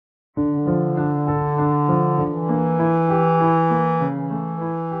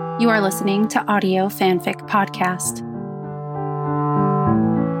You are listening to Audio Fanfic Podcast.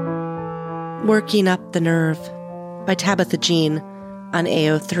 Working Up the Nerve by TabithaJean on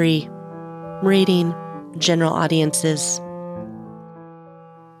AO3. Rating general audiences.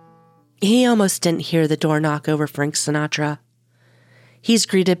 He almost didn't hear the door knock over Frank Sinatra. He's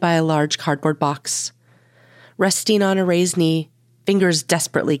greeted by a large cardboard box. Resting on a raised knee, fingers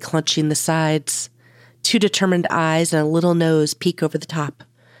desperately clenching the sides. Two determined eyes and a little nose peek over the top,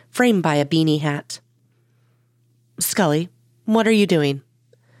 framed by a beanie hat. "Scully, what are you doing?"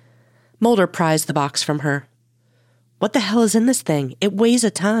 Mulder pries the box from her. "What the hell is in this thing? It weighs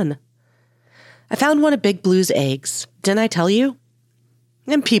a ton." "I found one of Big Blue's eggs. Didn't I tell you?"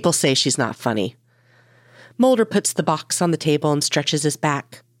 And people say she's not funny. Mulder puts the box on the table and stretches his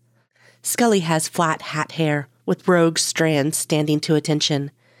back. Scully has flat hat hair with rogue strands standing to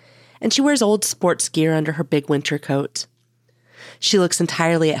attention, and she wears old sports gear under her big winter coat. She looks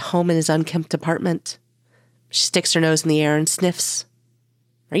entirely at home in his unkempt apartment. She sticks her nose in the air and sniffs.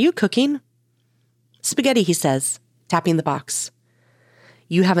 "Are you cooking?" "Spaghetti," he says, tapping the box.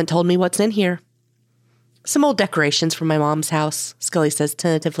 "You haven't told me what's in here." "Some old decorations from my mom's house," Scully says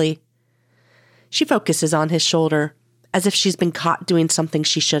tentatively. She focuses on his shoulder, as if she's been caught doing something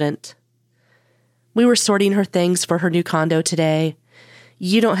she shouldn't. "We were sorting her things for her new condo today.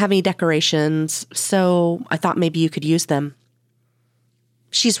 You don't have any decorations, so I thought maybe you could use them."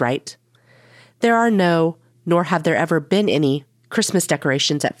 She's right. There are no, nor have there ever been any, Christmas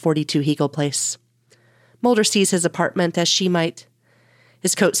decorations at 42 Hegel Place. Mulder sees his apartment as she might.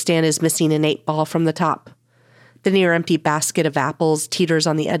 His coat stand is missing an 8-ball from the top. The near-empty basket of apples teeters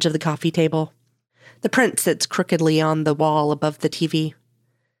on the edge of the coffee table. The print sits crookedly on the wall above the TV.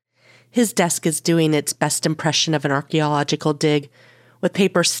 His desk is doing its best impression of an archaeological dig, with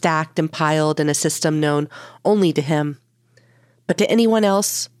paper stacked and piled in a system known only to him, but to anyone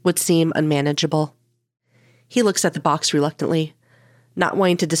else would seem unmanageable. He looks at the box reluctantly, not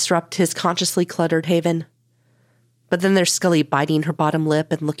wanting to disrupt his consciously cluttered haven. But then there's Scully biting her bottom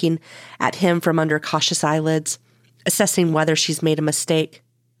lip and looking at him from under cautious eyelids, assessing whether she's made a mistake.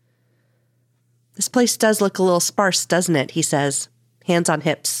 "This place does look a little sparse, doesn't it?" he says, hands on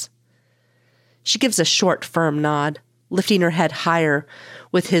hips. She gives a short, firm nod, lifting her head higher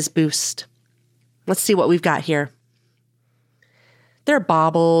with his boost. "Let's see what we've got here." There are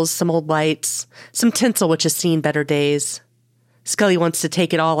baubles, some old lights, some tinsel which has seen better days. Scully wants to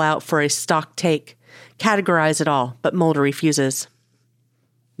take it all out for a stock take, categorize it all, but Mulder refuses.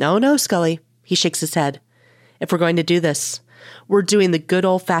 No, Scully," he shakes his head. "If we're going to do this, we're doing the good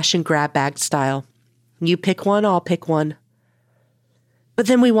old-fashioned grab bag style. You pick one, I'll pick one. But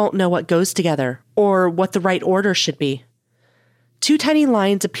then we won't know what goes together, or what the right order should be." Two tiny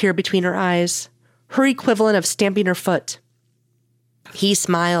lines appear between her eyes, her equivalent of stamping her foot. He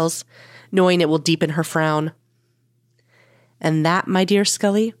smiles, knowing it will deepen her frown. "And that, my dear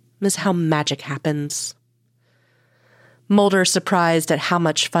Scully, is how magic happens." Mulder is surprised at how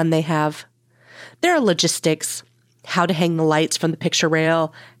much fun they have. There are logistics, how to hang the lights from the picture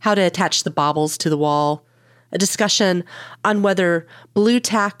rail, how to attach the baubles to the wall, a discussion on whether blue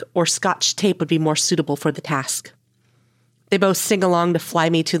tack or Scotch tape would be more suitable for the task. They both sing along to "Fly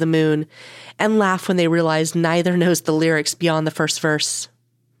Me to the Moon" and laugh when they realize neither knows the lyrics beyond the first verse.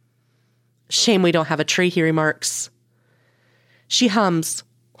 "Shame we don't have a tree," he remarks. She hums,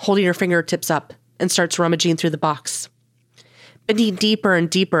 holding her fingertips up, and starts rummaging through the box, bending deeper and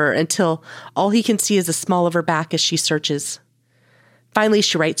deeper until all he can see is the small of her back as she searches. Finally,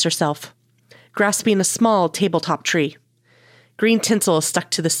 she rights herself, grasping a small tabletop tree. Green tinsel is stuck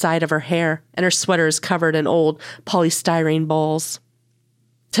to the side of her hair, and her sweater is covered in old polystyrene balls.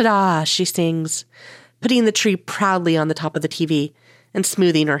 "Ta-da!" she sings, putting the tree proudly on the top of the TV and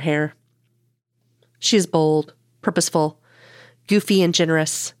smoothing her hair. She is bold, purposeful, goofy and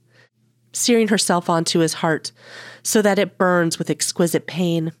generous, searing herself onto his heart so that it burns with exquisite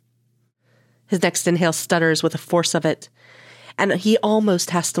pain. His next inhale stutters with the force of it, and he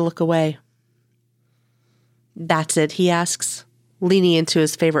almost has to look away. "That's it?" he asks, leaning into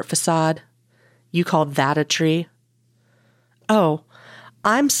his favorite facade. "You call that a tree?" "Oh,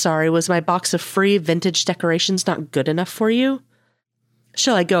 I'm sorry, was my box of free vintage decorations not good enough for you?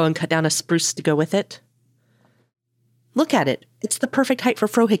 Shall I go and cut down a spruce to go with it?" "Look at it. It's the perfect height for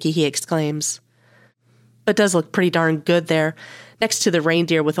Frohickey," he exclaims. "But does look pretty darn good there, next to the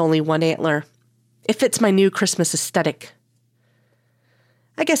reindeer with only one antler. It fits my new Christmas aesthetic."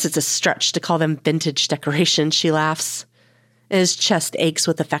 "I guess it's a stretch to call them vintage decorations," she laughs. His chest aches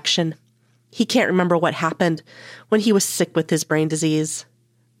with affection. He can't remember what happened when he was sick with his brain disease.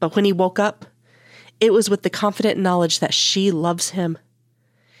 But when he woke up, it was with the confident knowledge that she loves him.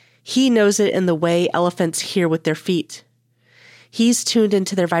 He knows it in the way elephants hear with their feet. He's tuned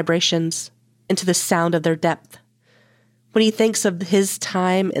into their vibrations, into the sound of their depth. When he thinks of his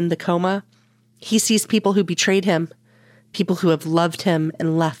time in the coma, he sees people who betrayed him, people who have loved him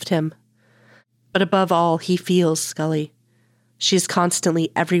and left him. But above all, he feels Scully. She's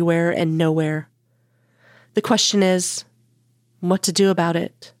constantly everywhere and nowhere. The question is, what to do about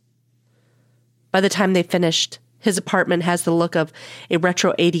it? By the time they finished, his apartment has the look of a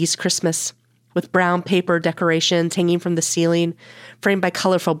retro 80s Christmas, with brown paper decorations hanging from the ceiling, framed by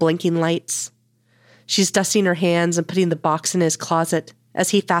colorful blinking lights. She's dusting her hands and putting the box in his closet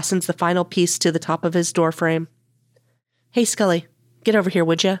as he fastens the final piece to the top of his door frame. "Hey, Scully, get over here,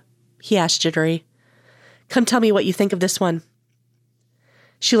 would you?" he asked jittery. "Come tell me what you think of this one."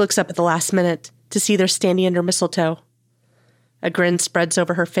 She looks up at the last minute to see they're standing under mistletoe. A grin spreads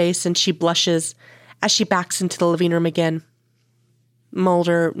over her face and she blushes as she backs into the living room again.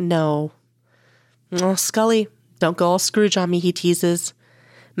 Mulder, no. "Oh, Scully, don't go all Scrooge on me," he teases,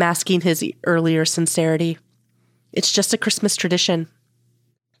 masking his earlier sincerity. "It's just a Christmas tradition."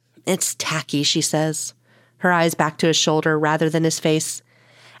 "It's tacky," she says, her eyes back to his shoulder rather than his face,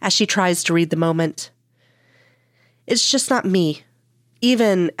 as she tries to read the moment. "It's just not me,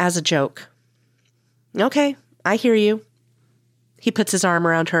 even as a joke." "Okay, I hear you." He puts his arm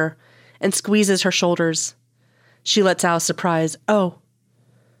around her and squeezes her shoulders. She lets out a surprise, "Oh."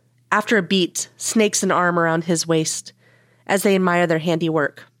 After a beat, snakes an arm around his waist as they admire their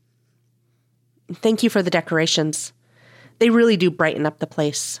handiwork. "Thank you for the decorations. They really do brighten up the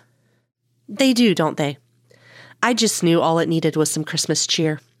place." "They do, don't they? I just knew all it needed was some Christmas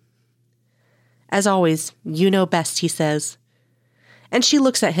cheer." "As always, you know best," he says. And she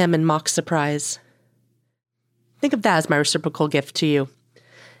looks at him in mock surprise. "Think of that as my reciprocal gift to you.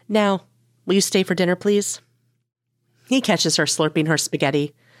 Now, will you stay for dinner, please?" He catches her slurping her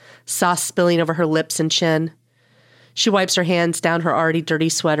spaghetti, sauce spilling over her lips and chin. She wipes her hands down her already dirty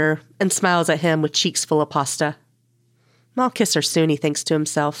sweater and smiles at him with cheeks full of pasta. "I'll kiss her soon," he thinks to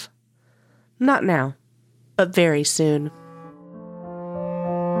himself. Not now, but very soon.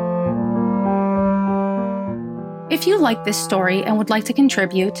 If you like this story and would like to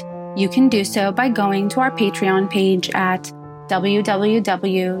contribute, you can do so by going to our Patreon page at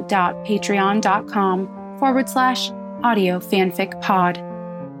www.patreon.com/audiofanficpod.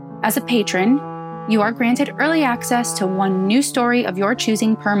 As a patron, you are granted early access to one new story of your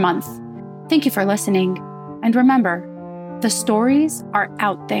choosing per month. Thank you for listening, and remember, the stories are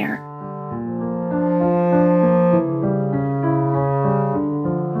out there.